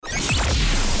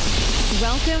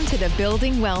Welcome to the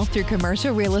Building Wealth Through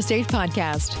Commercial Real Estate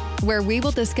podcast, where we will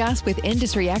discuss with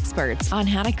industry experts on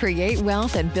how to create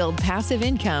wealth and build passive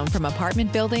income from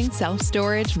apartment buildings,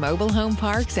 self-storage, mobile home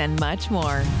parks, and much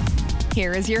more.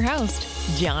 Here is your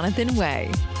host, Jonathan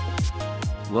Way.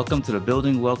 Welcome to the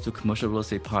Building Wealth Through Commercial Real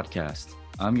Estate podcast.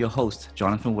 I'm your host,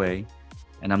 Jonathan Way,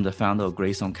 and I'm the founder of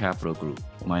Greystone Capital Group,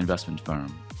 my investment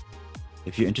firm.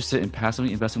 If you're interested in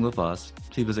passively investing with us,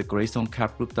 please visit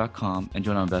GreystoneCapGroup.com and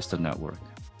join our investor network.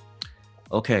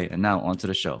 Okay, and now on to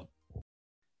the show.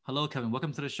 Hello, Kevin.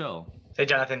 Welcome to the show. Hey,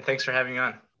 Jonathan. Thanks for having me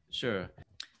on. Sure.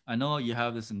 I know you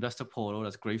have this investor portal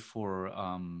that's great for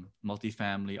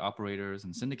multifamily operators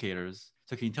and syndicators.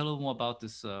 So can you tell a little more about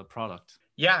this product?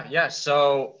 Yeah.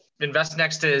 So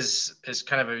InvestNext is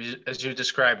kind of, as you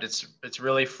described, it's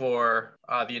really for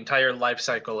the entire life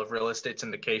cycle of real estate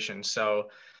syndication. So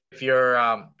if you're,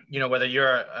 whether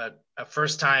you're a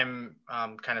first-time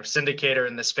kind of syndicator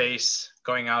in the space,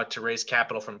 going out to raise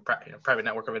capital from private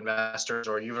network of investors,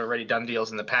 or you've already done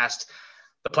deals in the past,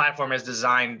 the platform is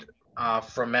designed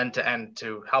from end to end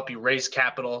to help you raise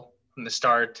capital from the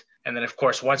start. And then, of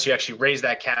course, once you actually raise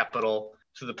that capital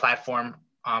through the platform,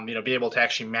 be able to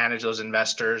actually manage those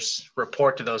investors,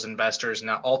 report to those investors,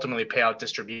 and ultimately pay out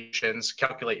distributions,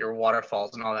 calculate your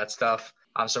waterfalls and all that stuff.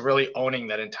 So really owning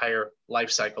that entire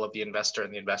life cycle of the investor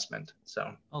and the investment.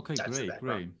 So okay,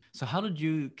 great. So how did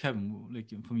you, Kevin,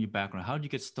 from your background, how did you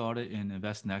get started in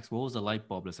InvestNext? What was the light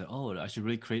bulb that said, oh, I should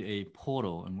really create a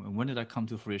portal? And when did that come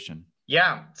to fruition?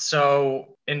 Yeah,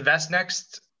 so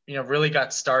InvestNext, really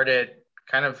got started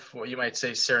kind of what you might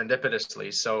say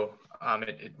serendipitously. So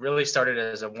it really started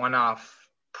as a one-off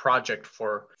project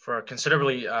for a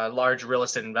considerably large real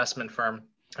estate investment firm.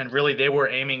 And really, they were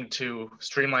aiming to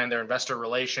streamline their investor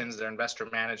relations, their investor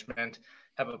management,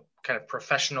 have a kind of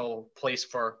professional place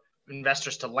for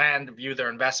investors to land, view their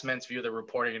investments, view their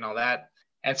reporting and all that.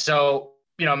 And so,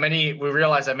 we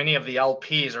realized that many of the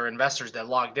LPs or investors that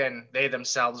logged in, they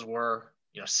themselves were,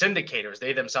 syndicators.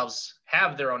 They themselves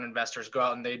have their own investors go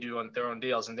out and they do their own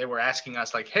deals. And they were asking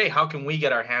us like, hey, how can we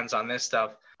get our hands on this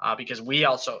stuff? Because we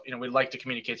also, we'd like to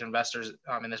communicate to investors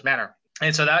in this manner.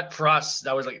 And so that for us,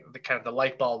 that was like the kind of the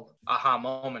light bulb aha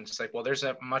moment. It's like, well, there's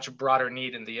a much broader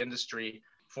need in the industry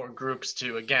for groups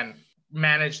to, again,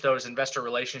 manage those investor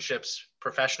relationships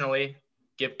professionally,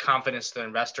 give confidence to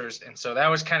investors. And so that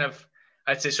was kind of,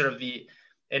 I'd say, sort of the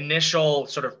initial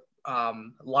sort of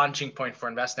launching point for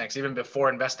InvestNext. Even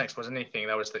before InvestNext was anything,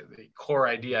 that was the core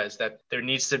idea, is that there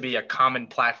needs to be a common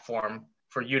platform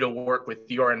for you to work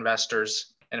with your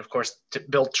investors and, of course, to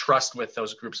build trust with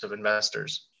those groups of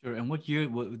investors. Sure. And what year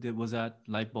was that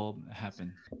light bulb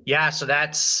happen? Yeah. So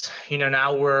that's,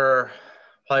 now we're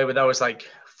probably, that was like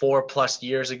 4+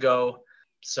 years ago.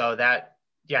 So that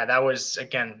was,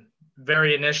 again,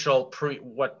 very initial pre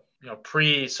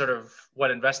sort of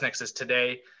what InvestNext is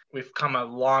today. We've come a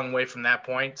long way from that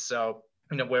point. So,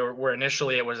 where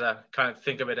initially it was a kind of,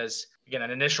 think of it as, again,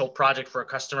 an initial project for a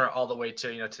customer all the way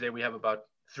to, today we have about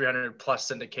 300+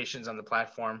 syndications on the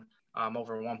platform.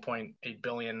 Over 1.8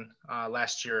 billion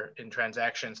last year in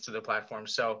transactions to the platform.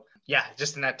 So yeah,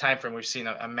 just in that time frame, we've seen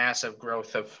a massive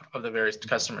growth of the various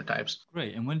customer types.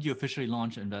 Great. And when did you officially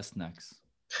launch InvestNext?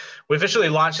 We officially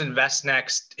launched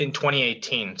InvestNext in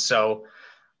 2018. So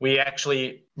we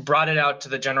actually brought it out to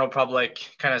the general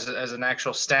public kind of as an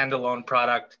actual standalone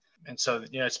product. And so,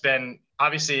 it's been,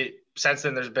 obviously, since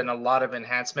then, there's been a lot of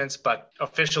enhancements, but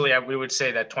officially, we would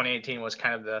say that 2018 was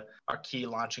kind of our key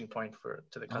launching point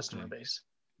to the customer base.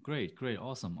 Great.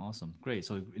 Awesome. Great.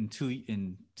 So in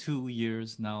two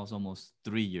years, now it's almost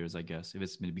 3 years, I guess, if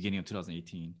it's been the beginning of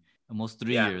 2018, almost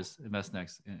 3 years,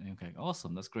 InvestNext. Okay.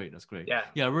 Awesome. That's great. Yeah.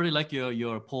 I really like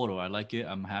your portal. I like it.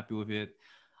 I'm happy with it.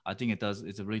 I think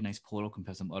it's a really nice portal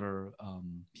compared to some other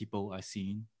people I've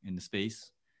seen in the space.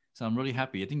 So I'm really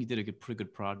happy. I think you did a pretty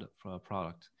good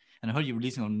product. And I heard you're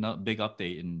releasing a big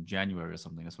update in January or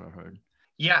something. That's what I heard.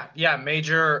 Yeah.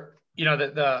 Major,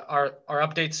 our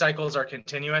update cycles are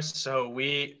continuous. So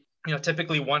we,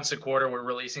 typically once a quarter, we're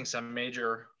releasing some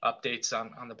major updates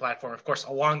on the platform. Of course,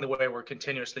 along the way, we're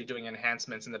continuously doing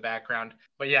enhancements in the background.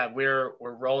 But yeah, we're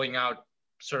rolling out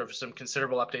sort of some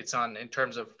considerable updates in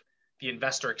terms of the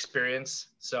investor experience.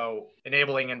 So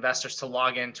enabling investors to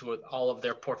log into all of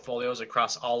their portfolios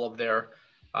across all of their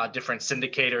different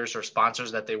syndicators or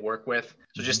sponsors that they work with.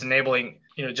 So just enabling,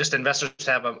 just investors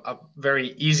to have a very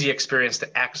easy experience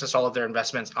to access all of their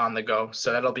investments on the go.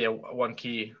 So that'll be one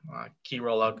key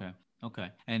rollout.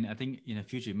 Okay. And I think in the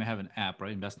future, you may have an app,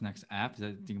 right? InvestNext app. Is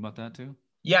that thinking about that too?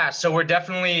 Yeah. So we're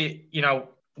definitely,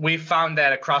 we found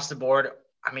that across the board,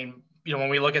 when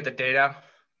we look at the data,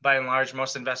 by and large,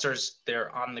 most investors,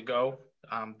 they're on the go.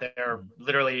 They're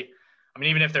literally, I mean,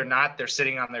 even if they're not, they're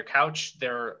sitting on their couch,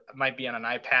 they're might be on an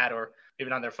iPad or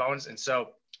even on their phones. And so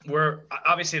we're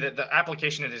obviously the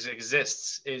application that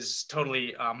exists is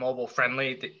totally mobile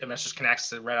friendly. The investors can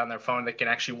access it right on their phone. They can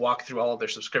actually walk through all of their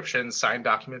subscriptions, sign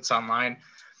documents online,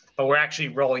 but we're actually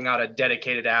rolling out a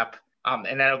dedicated app.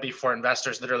 And that'll be for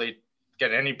investors literally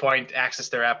get at any point, access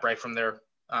their app right from their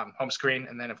home screen,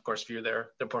 and then of course view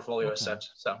their portfolio as such.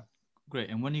 So great.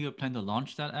 And when do you plan to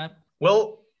launch that app?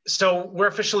 Well, so we're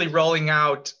officially rolling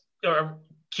out, or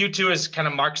Q2 is kind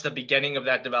of marks the beginning of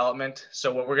that development.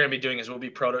 So what we're going to be doing is we'll be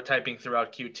prototyping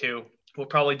throughout Q2. We'll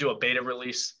probably do a beta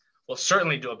release. We'll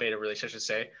certainly do a beta release, I should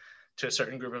say, to a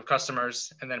certain group of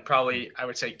customers. And then probably, I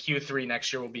would say Q3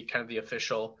 next year will be kind of the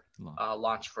official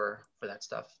launch for that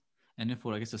stuff. And then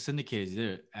for, I guess, the syndicate, is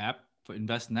there an app for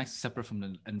InvestNext separate from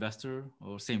the investor,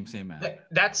 or same app?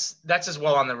 That's as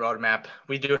well on the roadmap.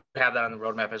 We do have that on the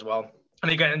roadmap as well. And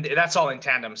again, that's all in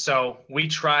tandem. So we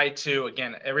try to,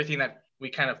 again, everything that we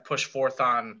kind of push forth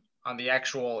on the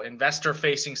actual investor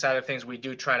facing side of things, we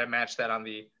do try to match that on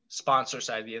the sponsor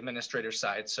side, the administrator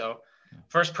side. So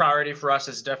first priority for us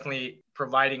is definitely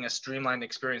providing a streamlined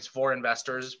experience for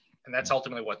investors. And that's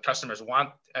ultimately what customers want.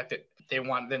 They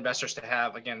want the investors to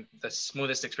have, again, the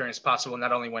smoothest experience possible,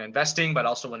 not only when investing, but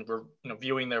also when we're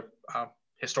viewing their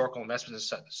historical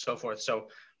investments and so forth. So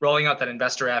rolling out that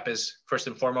investor app is first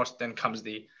and foremost, then comes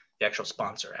the actual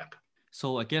sponsor app.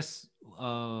 So I guess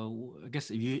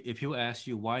if you ask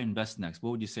you why InvestNext,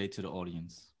 what would you say to the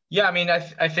audience? Yeah, I mean,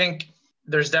 I think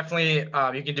there's definitely,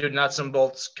 you can do nuts and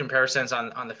bolts comparisons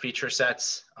on the feature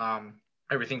sets,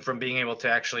 everything from being able to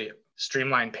actually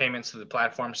streamline payments to the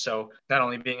platform. So not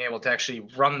only being able to actually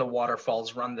run the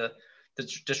waterfalls, run the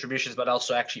distributions, but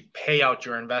also actually pay out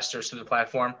your investors through the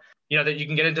platform. That you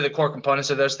can get into the core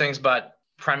components of those things, but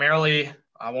primarily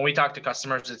when we talk to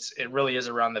customers, it really is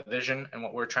around the vision and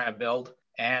what we're trying to build.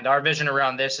 And our vision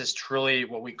around this is truly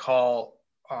what we call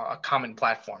a common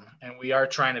platform. And we are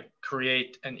trying to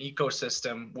create an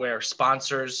ecosystem where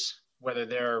sponsors, whether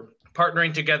they're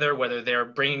partnering together, whether they're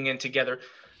bringing in together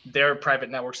their private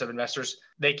networks of investors,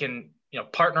 they can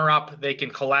partner up, they can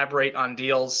collaborate on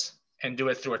deals and do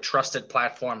it through a trusted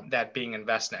platform, that being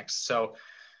InvestNext. So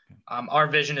our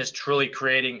vision is truly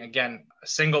creating, again, a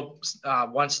single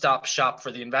one-stop shop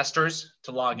for the investors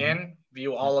to log in,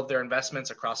 view all of their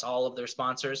investments across all of their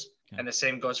sponsors. And the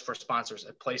same goes for sponsors,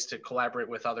 a place to collaborate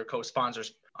with other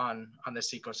co-sponsors on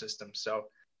this ecosystem. So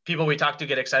people we talk to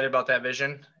get excited about that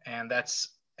vision, and that's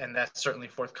certainly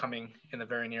forthcoming in the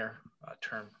very near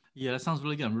term. Yeah, that sounds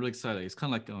really good. I'm really excited. It's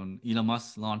kind of like when Elon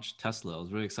Musk launched Tesla. I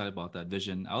was really excited about that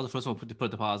vision. I was the first one to put a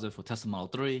deposit for Tesla Model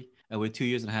 3. I waited 2.5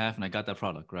 years and I got that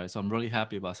product, right? So I'm really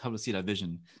happy about how to see that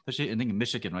vision, especially I think in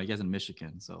Michigan, right? You guys in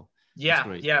Michigan, so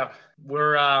yeah,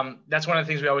 we're that's one of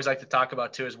the things we always like to talk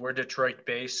about too. Is we're Detroit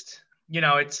based.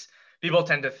 It's people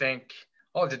tend to think,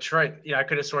 oh, Detroit. I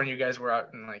could have sworn you guys were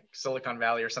out in like Silicon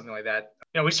Valley or something like that.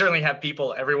 We certainly have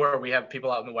people everywhere. We have people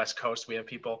out in the West Coast. We have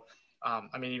people.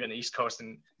 Even the East Coast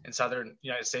and in Southern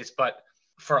United States. But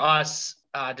for us,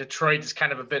 Detroit is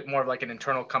kind of a bit more of like an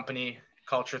internal company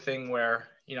culture thing where,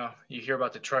 you hear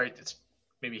about Detroit, it's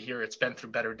maybe here it's been through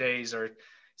better days or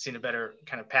seen a better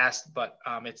kind of past, but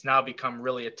it's now become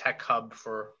really a tech hub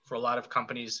for a lot of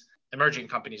companies, emerging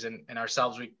companies, and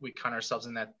ourselves, we count ourselves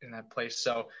in that place.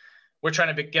 So we're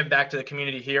trying to give back to the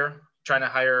community here, trying to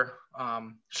hire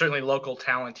certainly local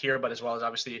talent here, but as well as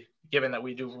obviously, given that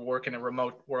we do work in a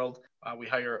remote world, we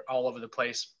hire all over the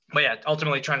place. But yeah,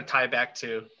 ultimately trying to tie back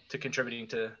to contributing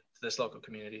to this local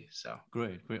community. So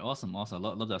great, awesome. I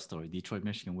love that story, Detroit,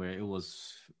 Michigan, where it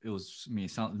was. I mean,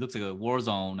 it looks like a war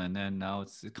zone, and then now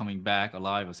it's coming back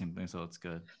alive or something. So it's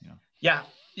good. Yeah.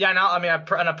 Now,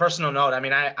 on a personal note,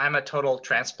 I'm a total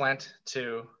transplant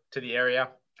to the area.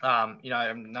 I'm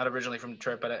not originally from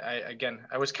Detroit, but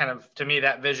I was kind of, to me,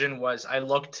 that vision was, I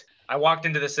walked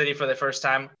into the city for the first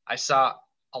time. I saw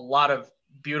a lot of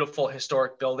beautiful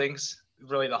historic buildings,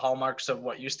 really the hallmarks of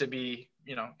what used to be,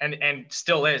 and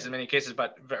still is in many cases,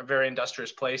 but very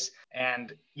industrious place.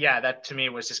 And yeah, that to me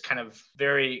was just kind of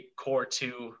very core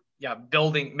to,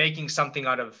 making something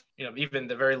out of, even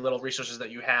the very little resources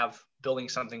that you have, building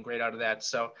something great out of that.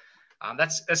 So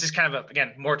that's just kind of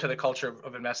again, more to the culture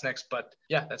of InvestNext, but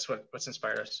yeah, that's what's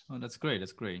inspired us. Oh, that's great.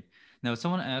 Now, if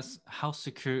someone asks, how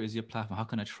secure is your platform? How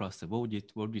can I trust it? What would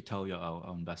you tell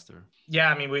our investor?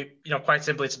 Yeah, we, quite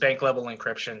simply, it's bank level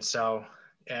encryption. So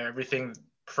everything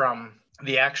from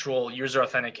the actual user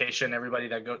authentication, everybody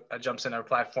that jumps in our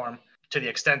platform, to the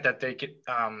extent that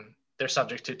they're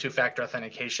subject to two-factor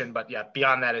authentication. But yeah,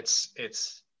 beyond that,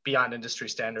 it's beyond industry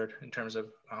standard in terms of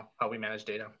how we manage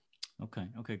data.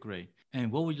 Okay, great.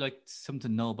 And what would you like some to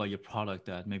know about your product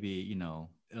that maybe,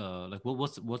 like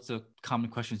what's the common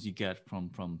questions you get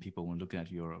from people when looking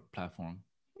at your platform?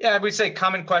 Yeah, I would say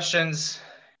common questions,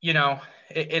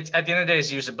 it's at the end of the day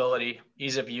is usability,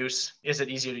 ease of use. Is it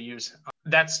easier to use?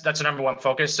 That's a number one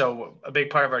focus. So a big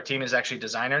part of our team is actually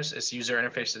designers, it's user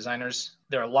interface designers.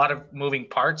 There are a lot of moving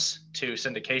parts to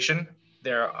syndication.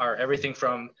 There are everything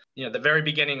from, the very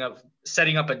beginning of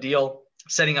setting up a deal,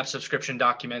 setting up subscription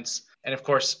documents. And of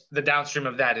course, the downstream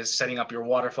of that is setting up your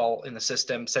waterfall in the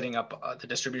system, setting up the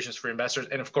distributions for investors.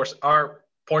 And of course, our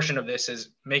portion of this is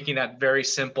making that very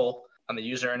simple on the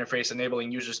user interface,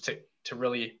 enabling users to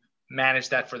really manage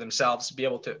that for themselves, be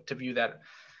able to view that.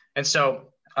 And so,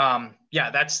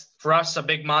 that's for us, a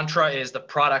big mantra is the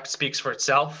product speaks for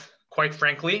itself. Quite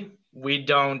frankly, we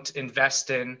don't invest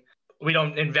in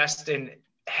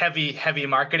heavy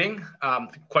marketing,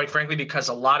 quite frankly, because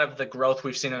a lot of the growth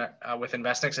we've seen with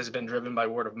Investnext has been driven by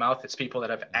word of mouth. It's people that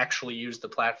have actually used the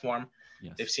platform.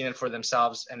 Yes. They've seen it for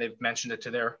themselves and they've mentioned it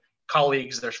to their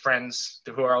colleagues, their friends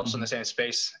who are also in the same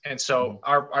space. And so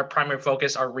our primary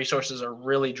focus, our resources are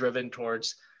really driven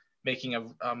towards making a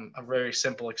very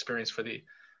simple experience for the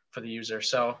user.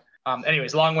 So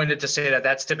anyways, long-winded to say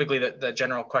that's typically the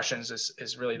general questions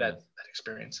is really that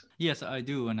experience. Yes, I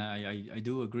do. And I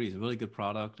do agree. It's a really good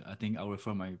product. I think I'll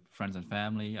refer my friends and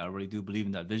family. I really do believe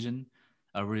in that vision.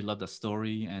 I really love that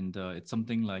story. And it's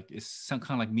something it's kind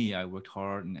of like me. I worked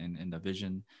hard in that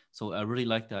vision. So I really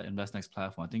like that Investnext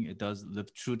platform. I think it does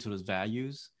live true to those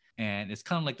values. And it's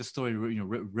kind of like the story,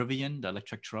 Rivian, the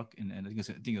electric truck. And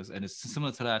it's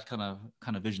similar to that kind of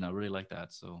vision. I really like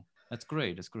that. So that's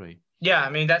great. That's great. Yeah, I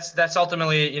mean that's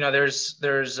ultimately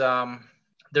there's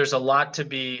a lot to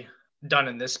be done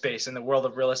in this space in the world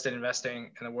of real estate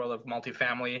investing, in the world of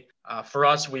multifamily. For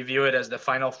us, we view it as the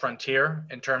final frontier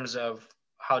in terms of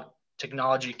how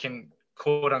technology can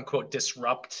quote unquote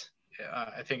disrupt.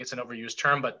 I think it's an overused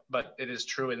term, but it is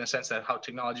true in the sense that how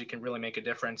technology can really make a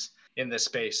difference in this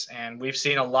space. And we've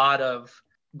seen a lot of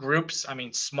groups,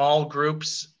 small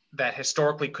groups that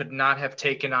historically could not have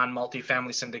taken on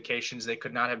multifamily syndications. They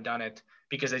could not have done it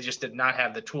because they just did not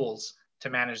have the tools to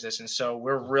manage this. And so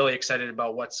we're really excited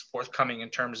about what's forthcoming in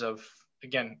terms of,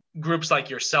 again, groups like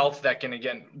yourself that can,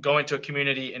 again, go into a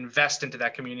community, invest into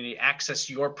that community, access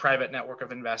your private network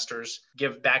of investors,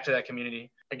 give back to that community,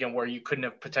 again, where you couldn't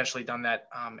have potentially done that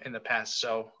in the past.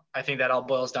 So I think that all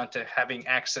boils down to having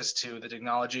access to the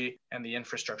technology and the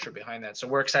infrastructure behind that. So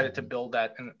we're excited to build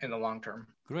that in the long term.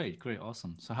 Great.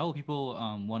 Awesome. So how will people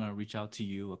want to reach out to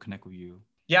you or connect with you?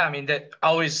 Yeah,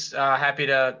 always happy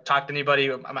to talk to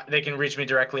anybody. They can reach me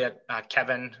directly at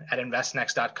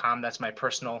kevin@investnext.com. That's my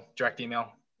personal direct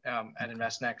email at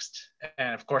Investnext.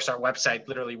 And of course, our website,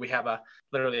 literally, we have a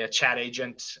chat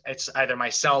agent. It's either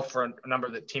myself or a number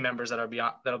of the team members that'll be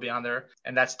on there.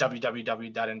 And that's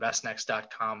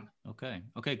www.investnext.com. Okay,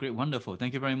 great. Wonderful.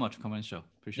 Thank you very much for coming on the show.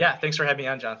 Appreciate it. Yeah, thanks for having me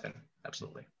on, Jonathan.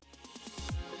 Absolutely.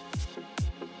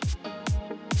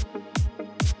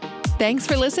 Thanks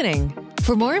for listening.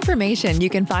 For more information,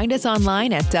 you can find us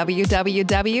online at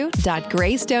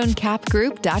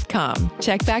www.greystonecapgroup.com.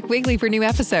 Check back weekly for new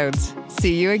episodes.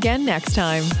 See you again next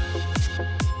time.